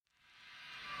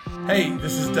Hey,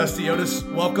 this is Dusty Otis.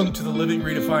 Welcome to the Living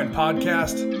Redefined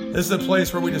podcast. This is a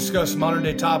place where we discuss modern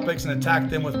day topics and attack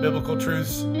them with biblical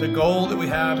truths. The goal that we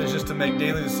have is just to make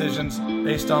daily decisions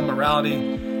based on morality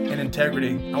and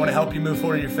integrity. I want to help you move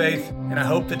forward in your faith, and I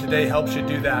hope that today helps you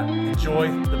do that. Enjoy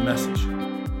the message.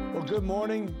 Well, good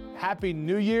morning. Happy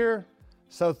New Year.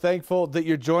 So thankful that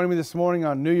you're joining me this morning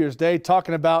on New Year's Day,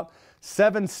 talking about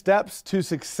 7 steps to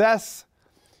success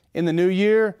in the new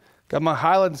year. Got my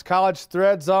Highlands College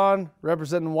threads on,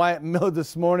 representing Wyatt Miller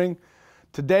this morning.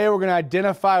 Today we're going to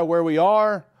identify where we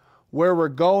are, where we're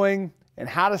going, and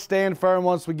how to stand firm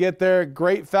once we get there.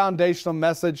 Great foundational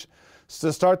message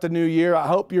to start the new year. I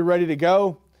hope you're ready to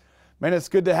go. Man, it's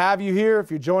good to have you here. If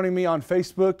you're joining me on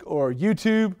Facebook or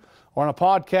YouTube or on a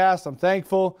podcast, I'm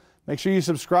thankful. Make sure you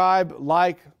subscribe,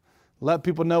 like, let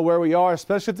people know where we are,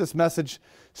 especially if this message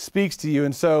speaks to you.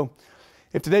 And so,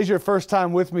 if today's your first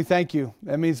time with me, thank you.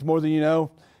 That means more than you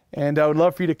know. And I would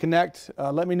love for you to connect.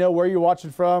 Let me know where you're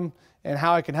watching from and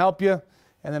how I can help you.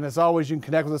 And then as always, you can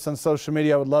connect with us on social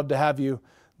media. I would love to have you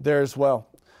there as well.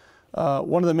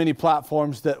 One of the many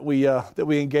platforms that we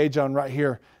engage on right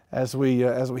here as we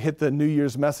hit the New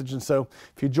Year's message. And so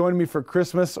if you join me for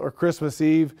Christmas or Christmas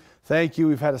Eve, thank you.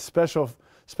 We've had a special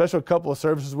couple of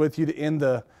services with you to end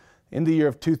the year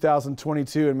of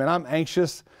 2022. And man, I'm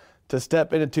anxious to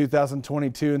step into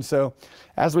 2022. And so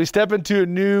as we step into a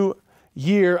new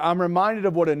year, I'm reminded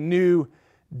of what a new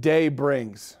day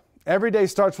brings. Every day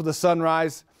starts with a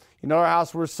sunrise. You know, our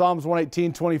house, we're Psalms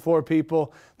 118:24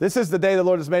 people. This is the day the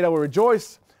Lord has made. I will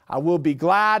rejoice. I will be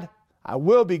glad. I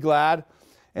will be glad.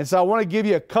 And so I want to give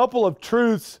you a couple of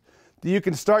truths that you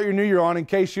can start your new year on in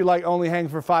case you like only hang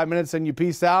for 5 minutes and you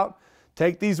peace out.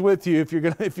 Take these with you if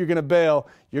you're gonna bail.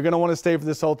 You're gonna want to stay for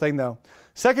this whole thing though.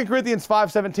 2 Corinthians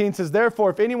 5:17 says, therefore,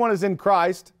 if anyone is in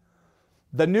Christ,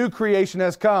 the new creation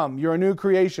has come. You're a new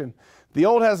creation. The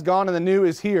old has gone and the new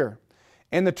is here.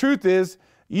 And the truth is,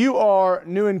 you are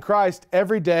new in Christ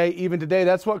every day, even today.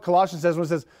 That's what Colossians says when it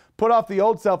says, put off the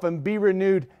old self and be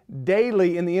renewed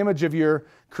daily in the image of your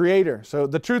Creator. So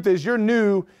the truth is, you're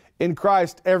new in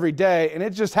Christ every day, and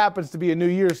it just happens to be a new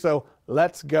year, so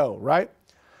let's go, right?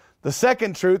 The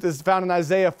second truth is found in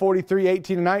Isaiah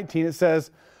 43:18-19. It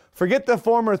says, forget the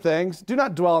former things. Do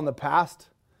not dwell on the past.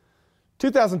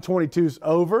 2022 is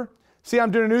over. See,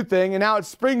 I'm doing a new thing, and now it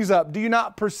springs up. Do you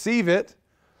not perceive it?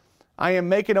 I am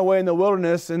making a way in the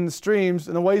wilderness, in the streams,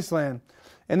 in the wasteland.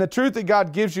 And the truth that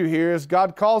God gives you here is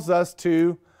God calls us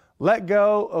to let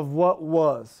go of what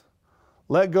was.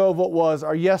 Let go of what was,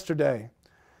 our yesterday.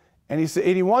 And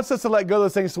He wants us to let go of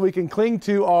those things so we can cling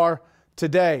to our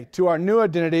today, to our new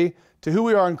identity, to who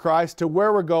we are in Christ, to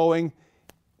where we're going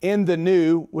in the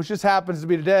new, which just happens to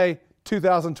be today,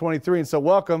 2023. And so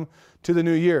welcome to the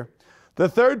new year. The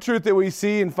third truth that we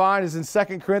see and find is in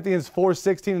 2 Corinthians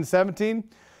 4:16 and 17.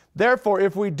 Therefore,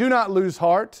 if we do not lose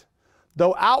heart,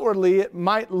 though outwardly it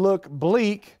might look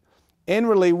bleak,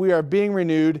 inwardly we are being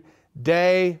renewed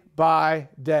day by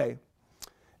day.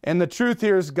 And the truth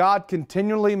here is God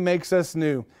continually makes us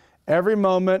new. Every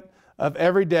moment of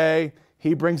every day,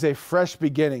 He brings a fresh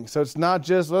beginning. So it's not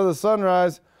just, the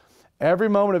sunrise. Every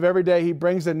moment of every day, He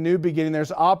brings a new beginning.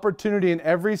 There's opportunity in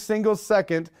every single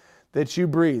second that you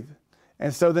breathe.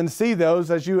 And so then see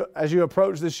those as you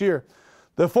approach this year.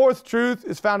 The fourth truth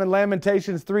is found in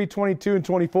Lamentations 3:22 and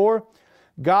 24.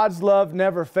 God's love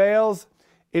never fails.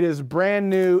 It is brand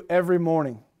new every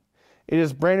morning. It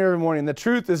is brand new every morning. The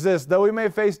truth is this, though we may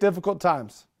face difficult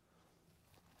times.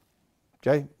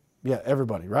 Okay? Yeah,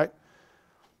 everybody, right?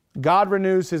 God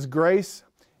renews His grace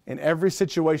in every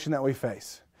situation that we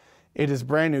face. It is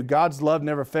brand new. God's love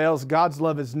never fails. God's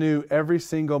love is new every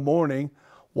single morning.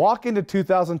 Walk into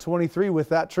 2023 with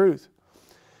that truth.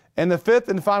 And the fifth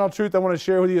and final truth I want to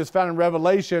share with you is found in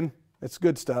Revelation. It's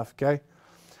good stuff, okay?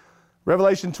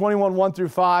 Revelation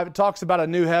 21:1-5. It talks about a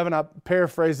new heaven. I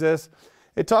paraphrase this.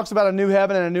 It talks about a new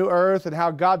heaven and a new earth and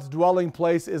how God's dwelling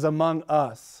place is among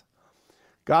us.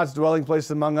 God's dwelling place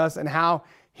is among us and how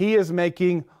He is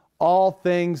making all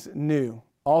things new.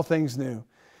 All things new.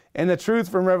 And the truth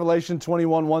from Revelation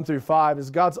 21:1-5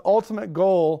 is God's ultimate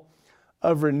goal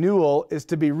of renewal is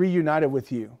to be reunited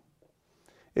with you.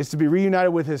 It's to be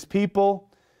reunited with His people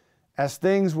as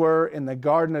things were in the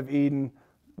Garden of Eden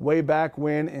way back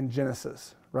when in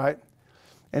Genesis, right?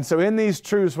 And so in these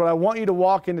truths, what I want you to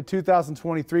walk into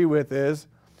 2023 with is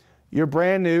you're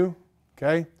brand new,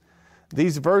 okay?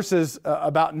 These verses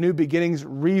about new beginnings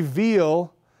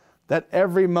reveal that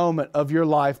every moment of your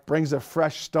life brings a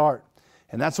fresh start.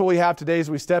 And that's what we have today as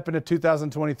we step into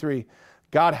 2023.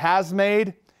 God has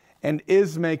made and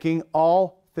is making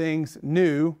all things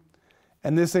new,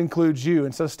 and this includes you.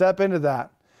 And so step into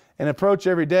that and approach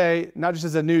every day, not just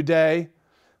as a new day,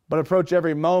 but approach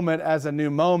every moment as a new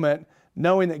moment,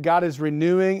 knowing that God is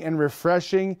renewing and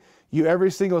refreshing you every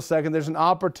single second. There's an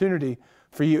opportunity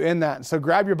for you in that. So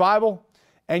grab your Bible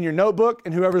and your notebook,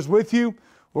 and whoever's with you,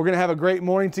 we're going to have a great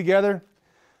morning together.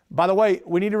 By the way,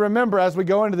 we need to remember as we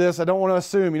go into this, I don't want to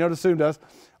assume, you know what assume does.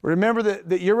 Remember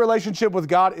that your relationship with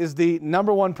God is the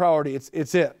number one priority.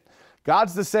 It's it.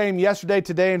 God's the same yesterday,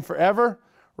 today, and forever,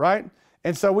 right?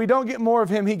 And so we don't get more of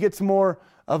him, he gets more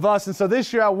of us. And so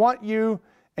this year I want you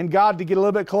and God to get a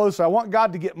little bit closer. I want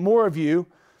God to get more of you,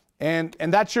 and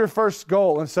that's your first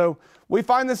goal. And so we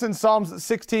find this in Psalms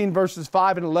 16, verses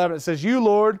 5 and 11. It says, "You,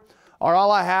 Lord, are all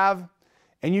I have,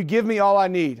 and you give me all I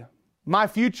need. My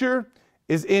future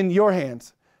is in your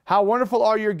hands. How wonderful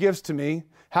are your gifts to me,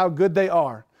 how good they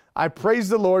are. I praise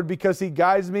the Lord because he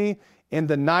guides me in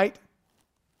the night,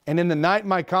 and in the night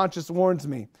my conscience warns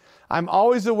me. I'm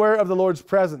always aware of the Lord's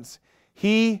presence.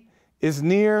 He is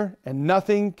near and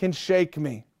nothing can shake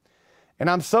me. And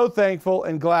I'm so thankful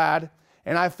and glad,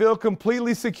 and I feel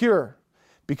completely secure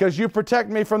because you protect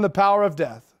me from the power of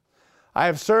death. I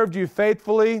have served you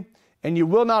faithfully, and you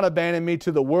will not abandon me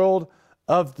to the world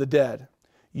of the dead.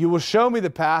 You will show me the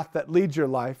path that leads your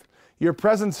life. Your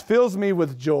presence fills me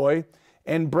with joy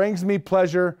and brings me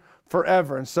pleasure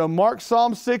forever." And so mark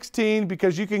Psalm 16,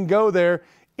 because you can go there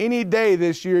any day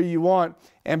this year you want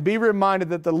and be reminded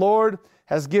that the Lord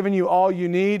has given you all you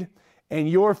need, and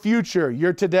your future,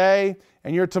 your today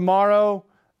and your tomorrow,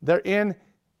 they're in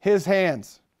his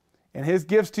hands. And his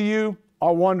gifts to you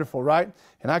are wonderful, right?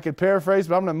 And I could paraphrase,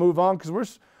 but I'm going to move on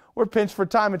because we're pinched for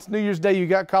time. It's New Year's Day. You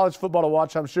got college football to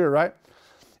watch, I'm sure, right?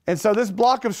 And so this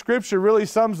block of scripture really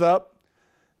sums up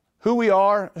who we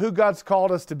are, who God's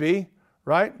called us to be,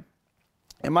 right?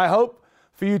 And my hope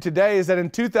for you today is that in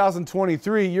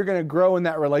 2023, you're going to grow in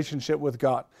that relationship with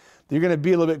God. That you're going to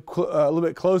be a little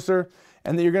bit closer,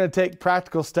 and that you're going to take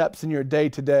practical steps in your day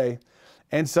to day.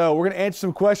 And so we're going to answer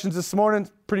some questions this morning.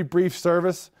 Pretty brief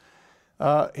service.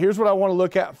 Here's what I want to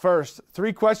look at first.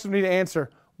 3 questions we need to answer.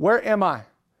 Where am I?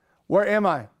 Where am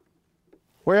I?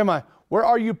 Where am I? Where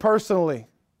are you personally?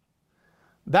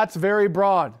 That's very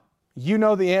broad. You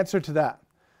know the answer to that.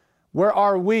 Where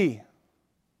are we?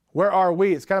 Where are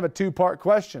we? It's kind of a 2-part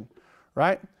question,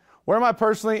 right? Where am I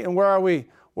personally, and where are we?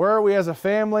 Where are we as a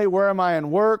family? Where am I in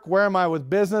work? Where am I with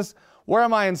business? Where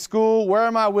am I in school? Where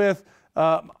am I with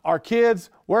our kids?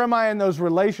 Where am I in those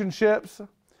relationships,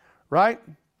 right?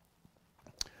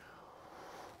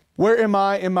 Where am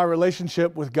I in my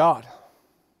relationship with God?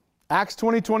 Acts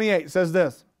 20:28 says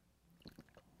this: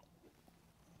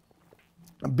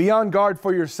 "Be on guard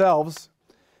for yourselves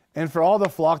and for all the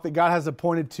flock that God has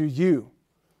appointed to you."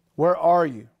 Where are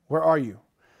you? Where are you?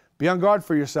 Be on guard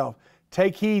for yourself.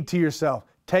 Take heed to yourself.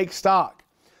 Take stock.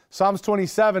 Psalms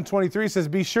 27:23 says,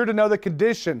 "Be sure to know the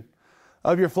condition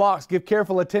of your flocks. Give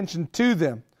careful attention to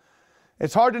them."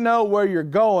 It's hard to know where you're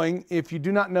going if you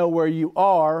do not know where you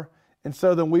are. And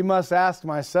so then we must ask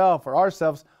myself or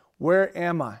ourselves, where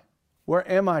am I? Where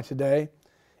am I today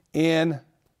in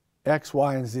X,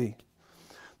 Y, and Z?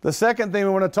 The second thing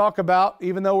we want to talk about,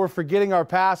 even though we're forgetting our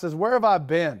past, is where have I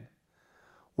been?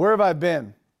 Where have I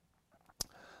been?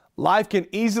 Life can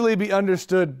easily be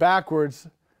understood backwards,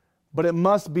 but it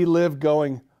must be lived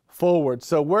going forward.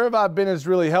 So where have I been is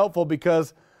really helpful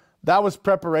because that was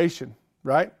preparation,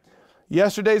 right?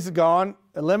 Yesterday's gone.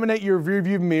 Eliminate your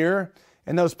rearview mirror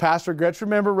and those past regrets.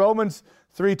 Remember Romans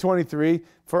 3:23,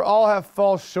 "For all have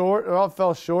fell short, or all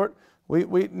fell short."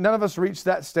 None of us reached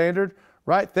that standard,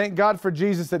 right? Thank God for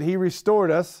Jesus that he restored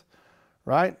us,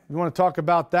 right? If you want to talk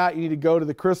about that, you need to go to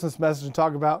the Christmas message and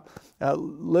talk about,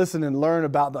 listen and learn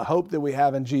about the hope that we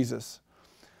have in Jesus.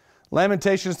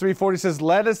 Lamentations 3:40 says,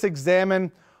 "Let us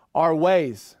examine our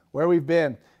ways," where we've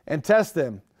been, "and test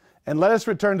them, and let us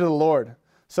return to the Lord."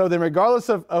 So then regardless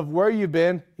of where you've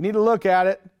been, you need to look at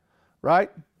it, right?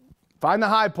 Find the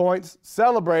high points,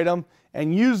 celebrate them,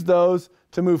 and use those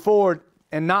to move forward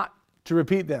and not to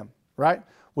repeat them, right?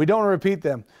 We don't want to repeat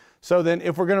them. So then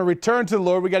if we're going to return to the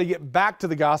Lord, we got to get back to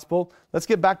the gospel. Let's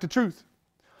get back to truth.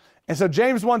 And so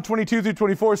James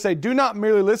 1:22-24 say, "Do not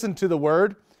merely listen to the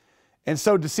word and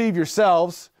so deceive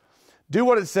yourselves. Do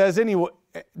what it says anyway.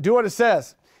 Do what it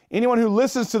says. Anyone who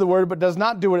listens to the word but does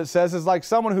not do what it says is like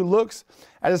someone who looks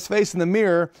at his face in the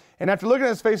mirror, and after looking at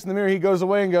his face in the mirror, he goes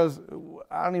away and goes,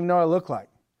 I don't even know what I look like.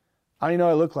 I don't even know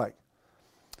what I look like."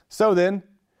 So then,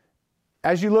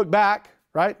 as you look back,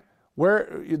 right,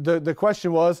 where the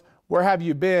question was, where have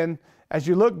you been? As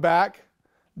you look back,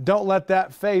 don't let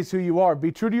that face who you are.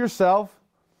 Be true to yourself,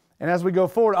 and as we go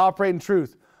forward, operate in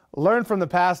truth. Learn from the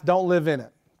past, don't live in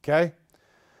it, okay?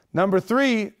 Number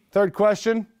 3, third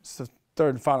question, it's the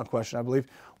third and final question, I believe.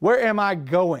 Where am I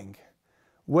going?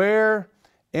 Where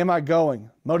am I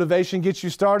going? Motivation gets you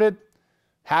started.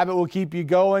 Habit will keep you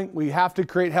going. We have to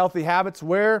create healthy habits.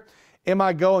 Where am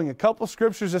I going? A couple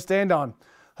scriptures to stand on.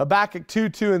 Habakkuk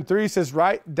 2:2-3 says,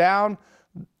 write it down,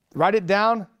 write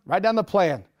down the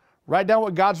plan. Write down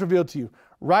what God's revealed to you.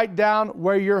 Write down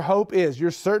where your hope is, your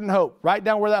certain hope. Write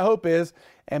down where that hope is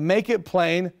and make it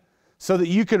plain so that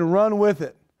you can run with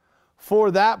it. For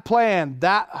that plan,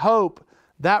 that hope,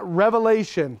 that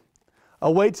revelation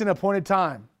awaits an appointed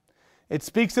time. It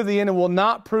speaks of the end and will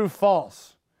not prove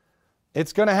false.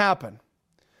 It's going to happen.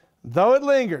 Though it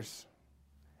lingers,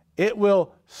 it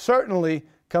will certainly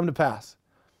come to pass.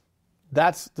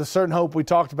 That's the certain hope we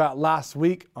talked about last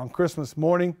week on Christmas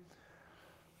morning.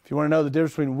 If you want to know the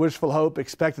difference between wishful hope,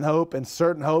 expectant hope, and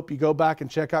certain hope, you go back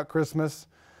and check out Christmas,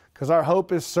 because our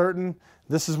hope is certain.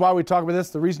 This is why we talk about this.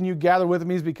 The reason you gather with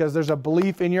me is because there's a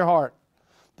belief in your heart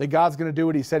that God's going to do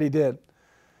what he said he did.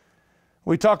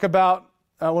 We talk about,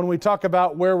 when we talk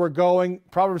about where we're going,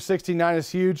 Proverbs 16:9 is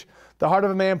huge. The heart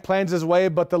of a man plans his way,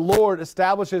 but the Lord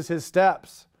establishes his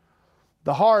steps.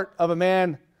 The heart of a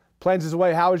man plans his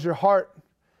way. How is your heart?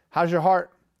 How's your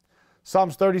heart?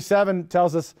 Psalms 37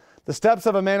 tells us, the steps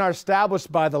of a man are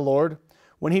established by the Lord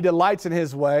when he delights in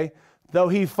his way. Though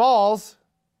he falls,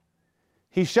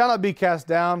 he shall not be cast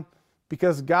down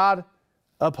because God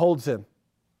upholds him.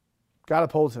 God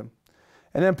upholds him.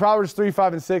 And then Proverbs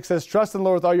 3:5-6 says, trust in the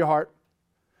Lord with all your heart.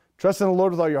 Trust in the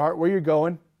Lord with all your heart. Where are you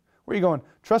going? Where are you going?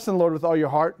 Trust in the Lord with all your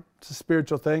heart. It's a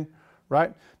spiritual thing,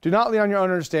 right? Do not lean on your own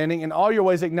understanding. In all your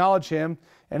ways acknowledge him,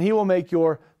 and he will make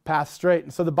your path straight.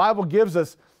 And so the Bible gives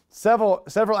us several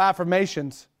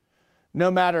affirmations, no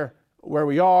matter where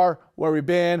we are, where we've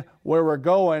been, where we're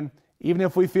going, even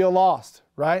if we feel lost,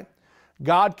 right?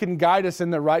 God can guide us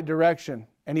in the right direction,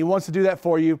 and he wants to do that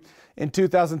for you in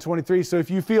 2023. So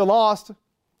if you feel lost,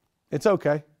 it's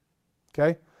okay,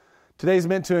 okay? Today's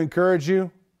meant to encourage you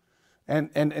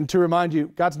and to remind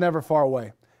you, God's never far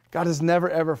away. God is never,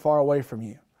 ever far away from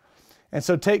you. And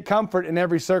so take comfort in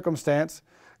every circumstance.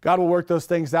 God will work those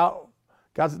things out.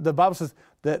 The Bible says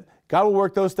that God will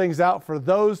work those things out for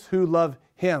those who love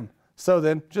him. So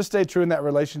then, just stay true in that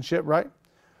relationship, right?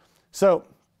 So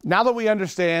now that we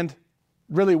understand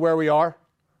really where we are,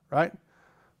 right?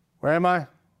 Where am I?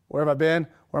 Where have I been?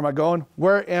 Where am I going?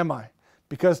 Where am I?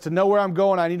 Because to know where I'm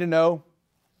going, I need to know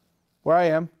where I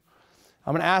am.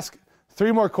 I'm going to ask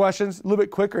 3 more questions, a little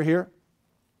bit quicker here.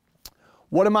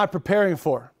 What am I preparing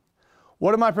for?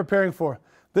 What am I preparing for?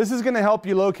 This is going to help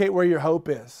you locate where your hope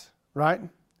is, right?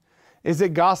 Is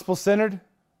it gospel-centered?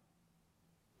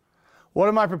 What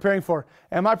am I preparing for?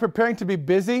 Am I preparing to be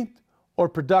busy or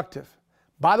productive?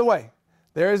 By the way,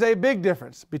 there is a big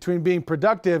difference between being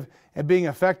productive and being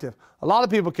effective. A lot of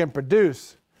people can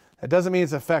produce. That doesn't mean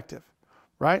it's effective,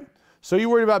 right? So you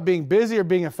worried about being busy or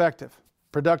being effective?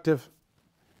 Productive,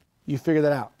 you figure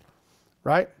that out,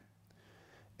 right?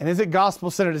 And is it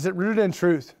gospel-centered? Is it rooted in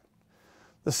truth?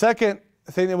 The second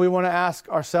thing that we want to ask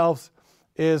ourselves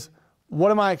is, what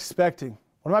am I expecting?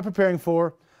 What am I preparing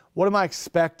for? What am I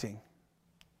expecting?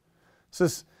 So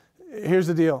here's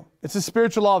the deal. It's a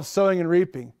spiritual law of sowing and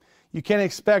reaping. You can't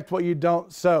expect what you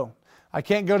don't sow. I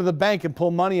can't go to the bank and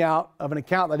pull money out of an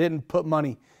account that I didn't put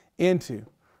money into,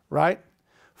 right?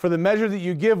 For the measure that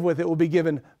you give with, it will be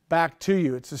given back to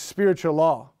you. It's a spiritual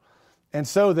law. And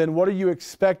so then, what are you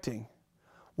expecting?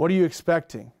 What are you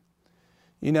expecting?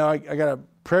 You know, I got a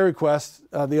prayer request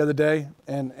the other day,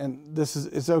 and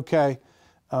it's okay.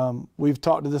 We've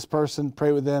talked to this person,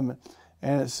 pray with them,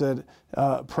 and it said,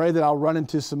 pray that I'll run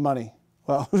into some money.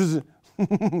 Well,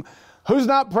 who's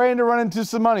not praying to run into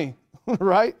some money,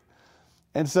 right?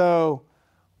 And so,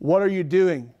 what are you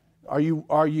doing? Are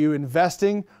you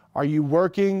investing? Are you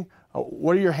working?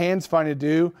 What are your hands finding to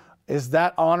do? Is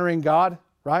that honoring God,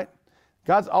 right?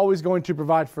 God's always going to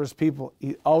provide for his people.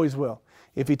 He always will.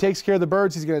 If he takes care of the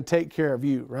birds, he's going to take care of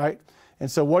you, right? And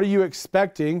so what are you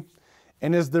expecting?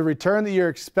 And is the return that you're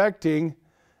expecting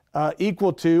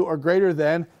equal to or greater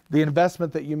than the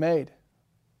investment that you made?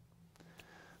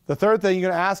 The third thing you're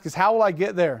going to ask is, how will I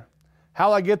get there? How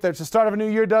will I get there? It's the start of a new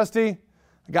year, Dusty.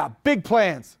 I got big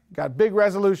plans, got big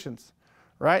resolutions,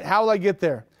 right? How will I get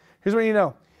there? Here's what you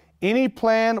know. Any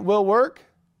plan will work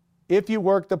if you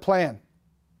work the plan.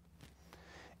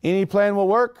 Any plan will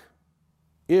work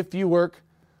if you work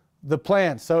the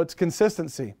plan. So it's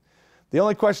consistency. The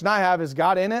only question I have is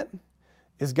God in it?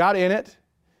 Is God in it?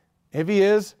 If he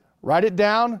is, write it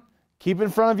down, keep it in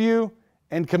front of you,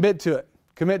 and commit to it.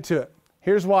 Commit to it.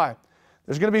 Here's why.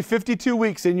 There's going to be 52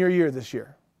 weeks in your year this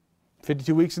year.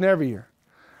 52 weeks in every year.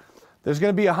 There's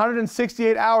going to be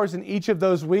 168 hours in each of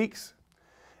those weeks.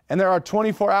 And there are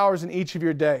 24 hours in each of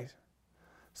your days.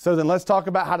 So then let's talk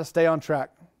about how to stay on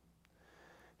track.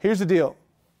 Here's the deal.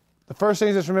 The first thing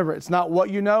is just remember, it's not what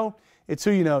you know, it's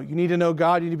who you know. You need to know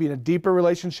God. You need to be in a deeper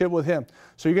relationship with Him.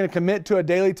 So you're going to commit to a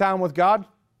daily time with God.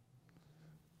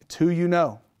 It's who you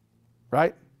know,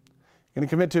 right? You're going to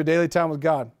commit to a daily time with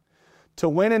God. To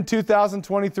win in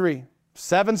 2023,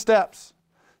 7 steps.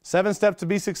 7 steps to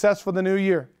be successful in the new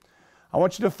year. I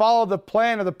want you to follow the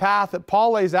plan or the path that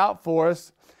Paul lays out for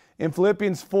us in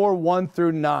Philippians 4, 1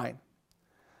 through 9.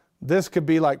 This could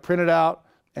be like print it out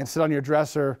and sit on your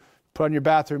dresser, put on your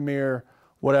bathroom mirror,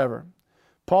 whatever.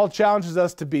 Paul challenges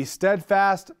us to be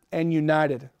steadfast and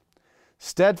united.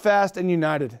 Steadfast and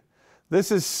united.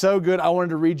 This is so good. I wanted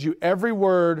to read you every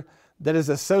word that is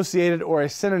associated or a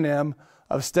synonym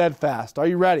of steadfast. Are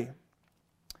you ready?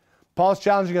 Paul's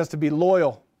challenging us to be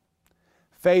loyal,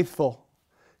 faithful,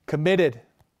 committed,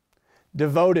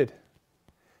 devoted,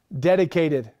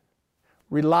 dedicated,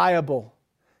 reliable,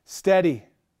 steady,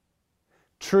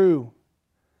 true,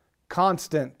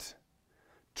 constant,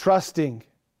 trusting,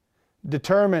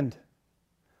 determined,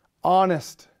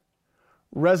 honest,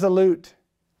 resolute,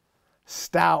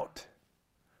 stout,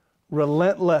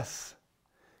 relentless,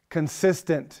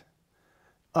 consistent,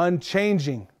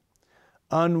 unchanging,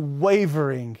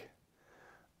 unwavering,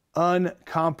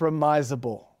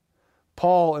 uncompromisable.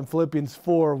 Paul in Philippians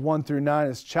 4, 1 through 9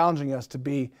 is challenging us to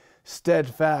be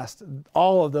steadfast.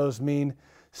 All of those mean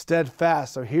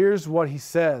steadfast. So here's what he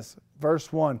says.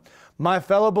 Verse 1, my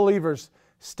fellow believers,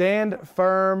 stand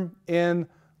firm in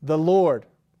the Lord.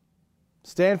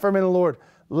 Stand firm in the Lord.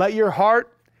 Let your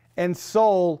heart and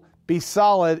soul be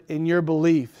solid in your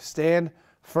belief. Stand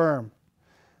firm.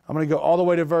 I'm going to go all the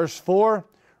way to verse 4.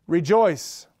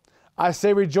 Rejoice. I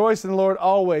say rejoice in the Lord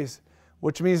always,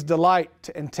 which means delight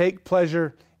and take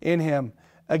pleasure in Him.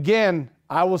 Again,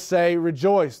 I will say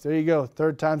rejoice. There you go.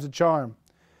 3rd time's a charm.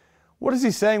 What is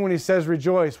he saying when he says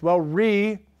rejoice? Well,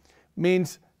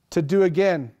 means to do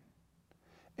again.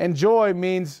 And joy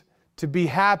means to be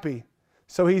happy.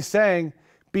 So he's saying,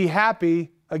 be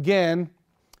happy again,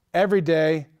 every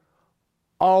day,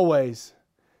 always.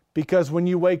 Because when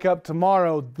you wake up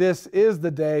tomorrow, this is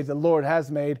the day the Lord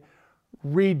has made.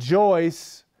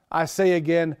 Rejoice. I say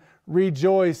again,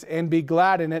 rejoice and be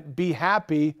glad in it. Be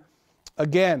happy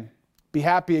again. Be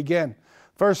happy again.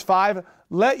 Verse 5,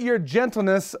 let your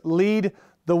gentleness lead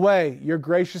the way. Your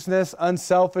graciousness,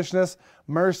 unselfishness,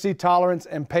 mercy, tolerance,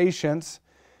 and patience.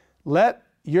 Let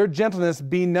your gentleness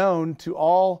be known to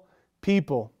all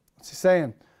people. What's he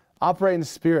saying? Operate in the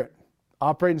Spirit.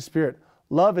 Operate in the Spirit.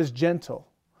 Love is gentle.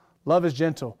 Love is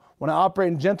gentle. When I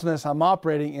operate in gentleness, I'm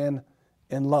operating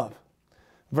in love.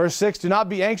 Verse 6, do not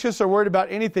be anxious or worried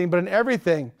about anything, but in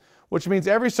everything, which means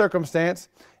every circumstance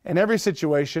and every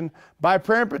situation, by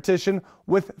prayer and petition,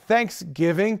 with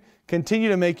thanksgiving, continue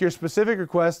to make your specific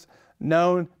requests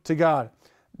known to God.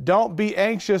 Don't be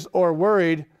anxious or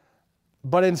worried,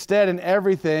 but instead in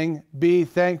everything be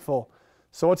thankful.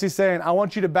 So what's he saying? I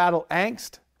want you to battle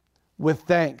angst with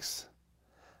thanks.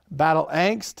 Battle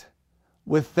angst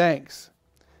with thanks.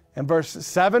 And verse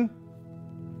 7,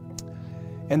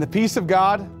 and the peace of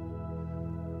God,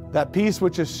 that peace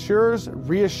which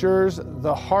reassures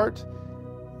the heart,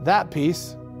 that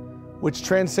peace which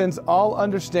transcends all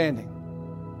understanding,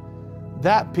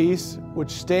 that peace which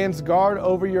stands guard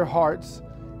over your hearts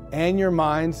and your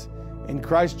minds in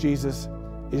Christ Jesus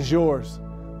is yours.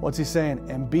 What's he saying?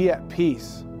 And be at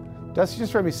peace. Dusty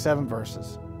just read me 7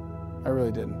 verses. I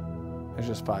really didn't. There's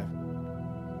just 5.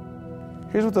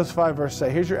 Here's what those 5 verses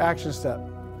say. Here's your action step.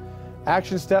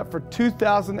 Action step for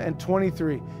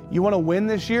 2023. You want to win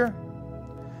this year?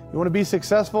 You want to be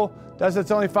successful?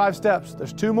 That's only 5 steps.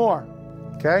 There's 2 more.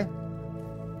 Okay?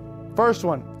 First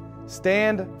one,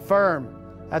 stand firm.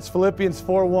 That's Philippians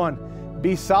 4:1.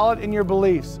 Be solid in your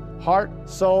beliefs, heart,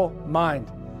 soul,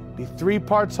 mind. Be 3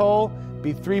 parts whole,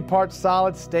 be 3 parts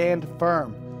solid, stand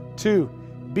firm. 2,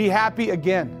 be happy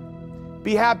again.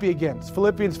 Be happy again. It's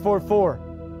Philippians 4:4.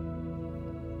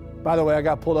 By the way, I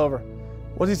got pulled over.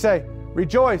 What does he say?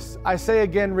 Rejoice. I say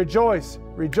again, rejoice,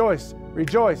 rejoice,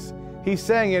 rejoice. He's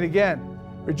saying it again.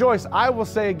 Rejoice. I will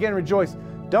say again, rejoice.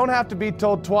 Don't have to be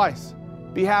told twice.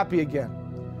 Be happy again.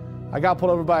 I got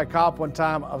pulled over by a cop one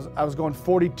time. I was going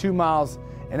 42 miles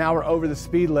an hour over the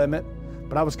speed limit,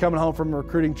 but I was coming home from a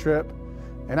recruiting trip,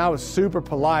 and I was super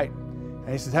polite. And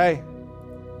he said, hey,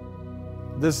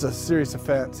 this is a serious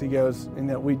offense. He goes, and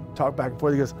then we talked back and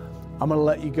forth. He goes, I'm going to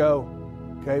let you go,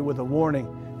 okay, with a warning.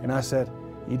 And I said,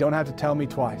 you don't have to tell me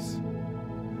twice.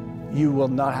 You will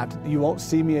not have to. You won't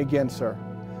see me again, sir.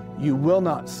 You will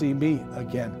not see me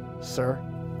again, sir.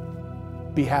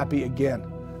 Be happy again.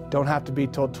 Don't have to be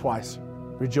told twice.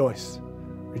 rejoice.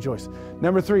 Rejoice.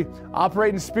 Number 3,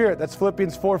 operate in spirit. That's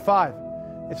Philippians 4:5.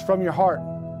 It's from your heart.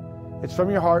 It's from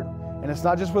your heart, and it's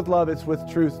not just with love, it's with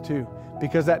truth too.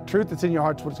 Because that truth that's in your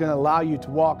heart is what's going to allow you to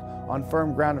walk on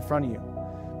firm ground in front of you.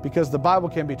 Because the Bible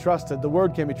can be trusted, the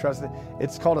Word can be trusted.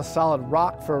 It's called a solid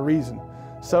rock for a reason.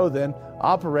 So then,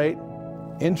 operate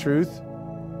in truth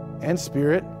and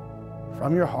spirit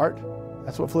from your heart.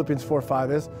 That's what Philippians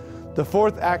 4:5 is. The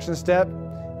 4th action step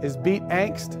is beat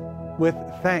angst with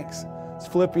thanks. It's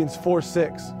Philippians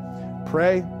 4:6.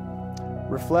 Pray,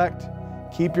 reflect,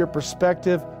 keep your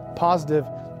perspective positive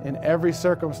in every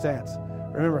circumstance.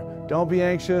 Remember, don't be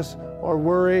anxious or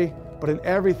worry, but in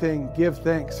everything give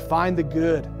thanks. Find the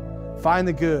good. Find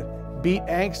the good. Beat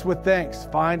angst with thanks.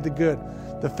 Find the good.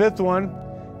 The 5th one,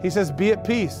 he says, be at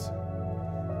peace.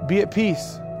 Be at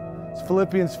peace. It's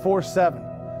Philippians 4:7.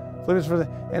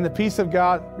 And the peace of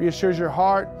God reassures your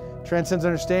heart, transcends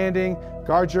understanding,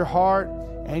 guards your heart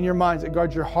and your minds. It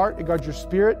guards your heart, it guards your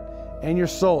spirit and your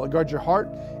soul. It guards your heart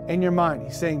and your mind.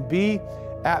 He's saying, be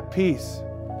at peace.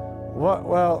 What?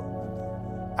 Well,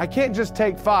 I can't just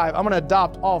take 5. I'm going to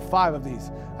adopt all 5 of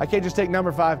these. I can't just take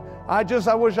number 5. I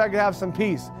wish I could have some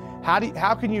peace.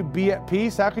 How can you be at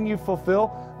peace? How can you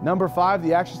fulfill number 5,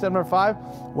 the action step number 5?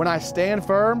 When I stand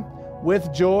firm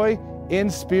with joy in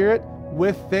spirit,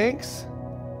 with thanks.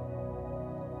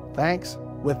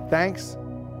 With thanks.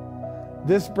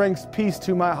 This brings peace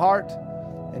to my heart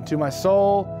and to my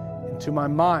soul and to my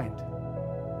mind.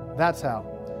 That's how.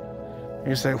 And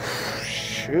you say,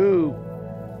 shoot,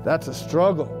 that's a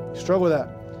struggle. Struggle with that.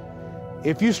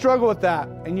 If you struggle with that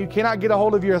and you cannot get a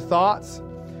hold of your thoughts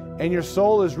and your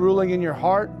soul is ruling in your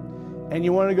heart and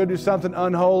you want to go do something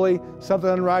unholy, something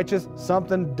unrighteous,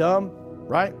 something dumb,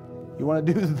 right? You want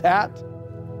to do that?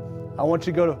 I want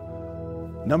you to go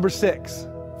to number 6,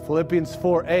 Philippians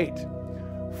 4:8.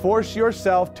 Force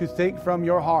yourself to think from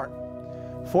your heart.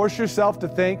 Force yourself to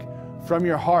think from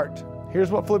your heart.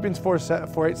 Here's what Philippians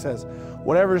 4:8 says.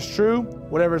 Whatever is true,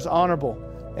 whatever is honorable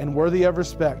and worthy of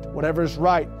respect, whatever is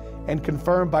right and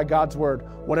confirmed by God's word,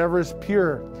 whatever is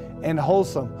pure and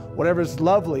wholesome, whatever is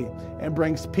lovely and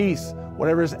brings peace,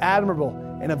 whatever is admirable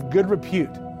and of good repute.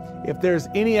 If there's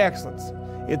any excellence,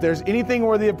 if there's anything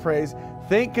worthy of praise,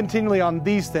 think continually on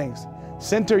these things.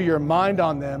 Center your mind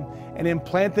on them and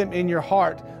implant them in your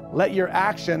heart. Let your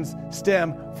actions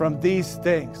stem from these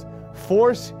things.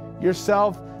 Force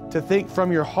yourself to think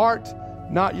from your heart,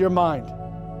 not your mind.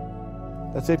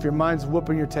 That's if your mind's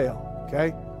whooping your tail,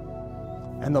 okay?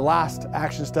 And the last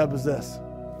action step is this.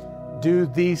 Do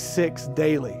these 6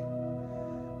 daily.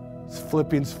 It's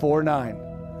Philippians 4:9.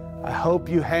 I hope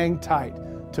you hang tight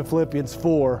to Philippians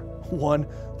 4:1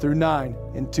 through 9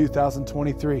 in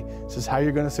 2023. This is how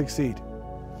you're going to succeed.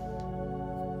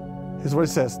 Here's what it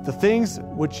says. The things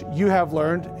which you have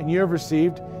learned and you have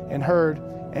received and heard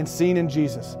and seen in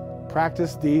Jesus,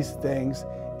 practice these things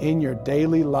in your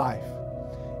daily life.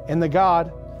 And the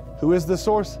God, who is the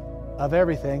source of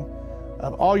everything,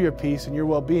 of all your peace and your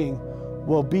well-being,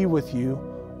 will be with you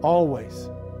always.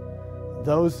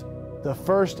 The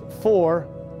first 4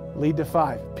 lead to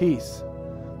 5, peace.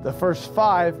 The first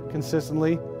 5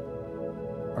 consistently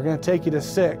are going to take you to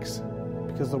 6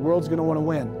 because the world's going to want to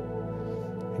win.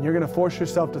 And you're going to force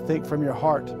yourself to think from your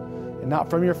heart and not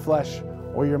from your flesh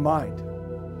or your mind.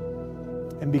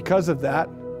 And because of that,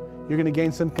 you're going to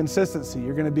gain some consistency.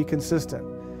 You're going to be consistent.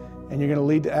 And you're going to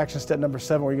lead to action step number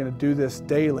 7, where you're going to do this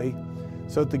daily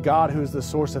so that the God who is the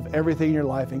source of everything in your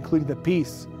life, including the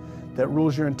peace that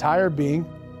rules your entire being,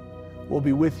 will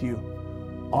be with you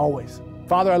always.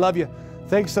 Father, I love you.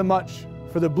 Thanks so much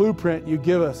for the blueprint you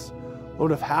give us,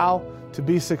 Lord, of how to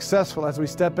be successful as we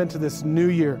step into this new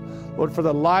year. Lord, for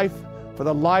the life, for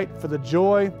the light, for the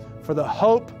joy, for the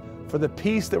hope, for the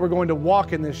peace that we're going to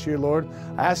walk in this year, Lord.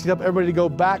 I ask you to help everybody to go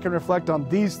back and reflect on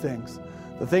these things,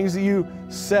 the things that you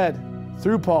said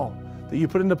through Paul, that you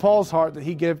put into Paul's heart that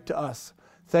he gave to us.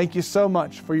 Thank you so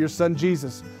much for your son,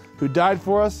 Jesus, who died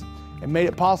for us and made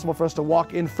it possible for us to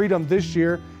walk in freedom this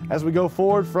year as we go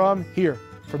forward from here,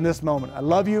 from this moment. I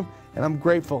love you and I'm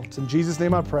grateful. It's in Jesus'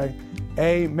 name I pray.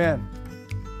 Amen.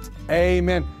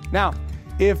 Amen. Now,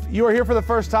 if you are here for the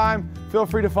first time, feel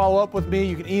free to follow up with me.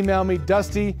 You can email me,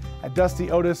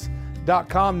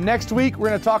 dusty@dustyotis.com. Next week, we're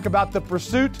going to talk about the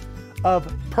pursuit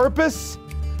of purpose.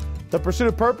 The pursuit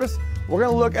of purpose. We're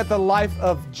going to look at the life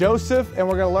of Joseph, and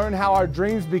we're going to learn how our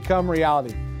dreams become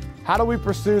reality. How do we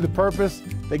pursue the purpose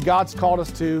that God's called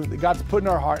us to, that God's put in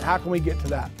our heart? How can we get to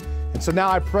that? And so now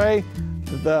I pray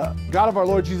that the God of our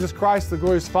Lord Jesus Christ, the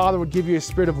glorious Father, would give you a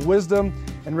spirit of wisdom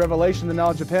and revelation, the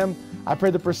knowledge of Him. I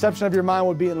pray the perception of your mind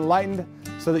would be enlightened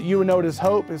so that you would know what His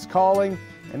hope, His calling,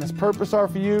 and His purpose are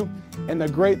for you. and the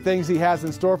great things He has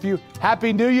in store for you.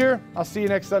 Happy New Year. I'll see you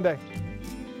next Sunday.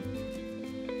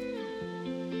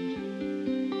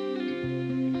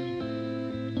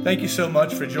 Thank you so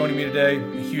much for joining me today.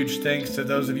 A huge thanks to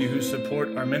those of you who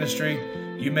support our ministry.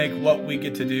 You make what we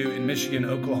get to do in Michigan,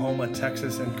 Oklahoma,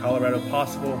 Texas, and Colorado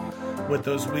possible with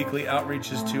those weekly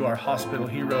outreaches to our hospital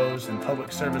heroes and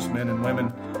public servicemen and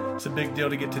women. It's a big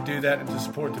deal to get to do that and to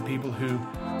support the people who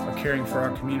are caring for our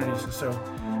communities. And so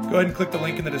go ahead and click the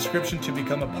link in the description to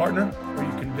become a partner, or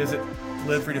you can visit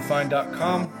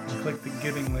liveredefined.com and click the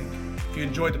giving link. If you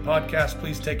enjoyed the podcast,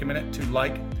 please take a minute to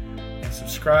like and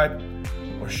subscribe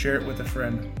or share it with a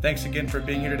friend. Thanks again for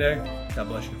being here today. God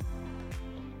bless you.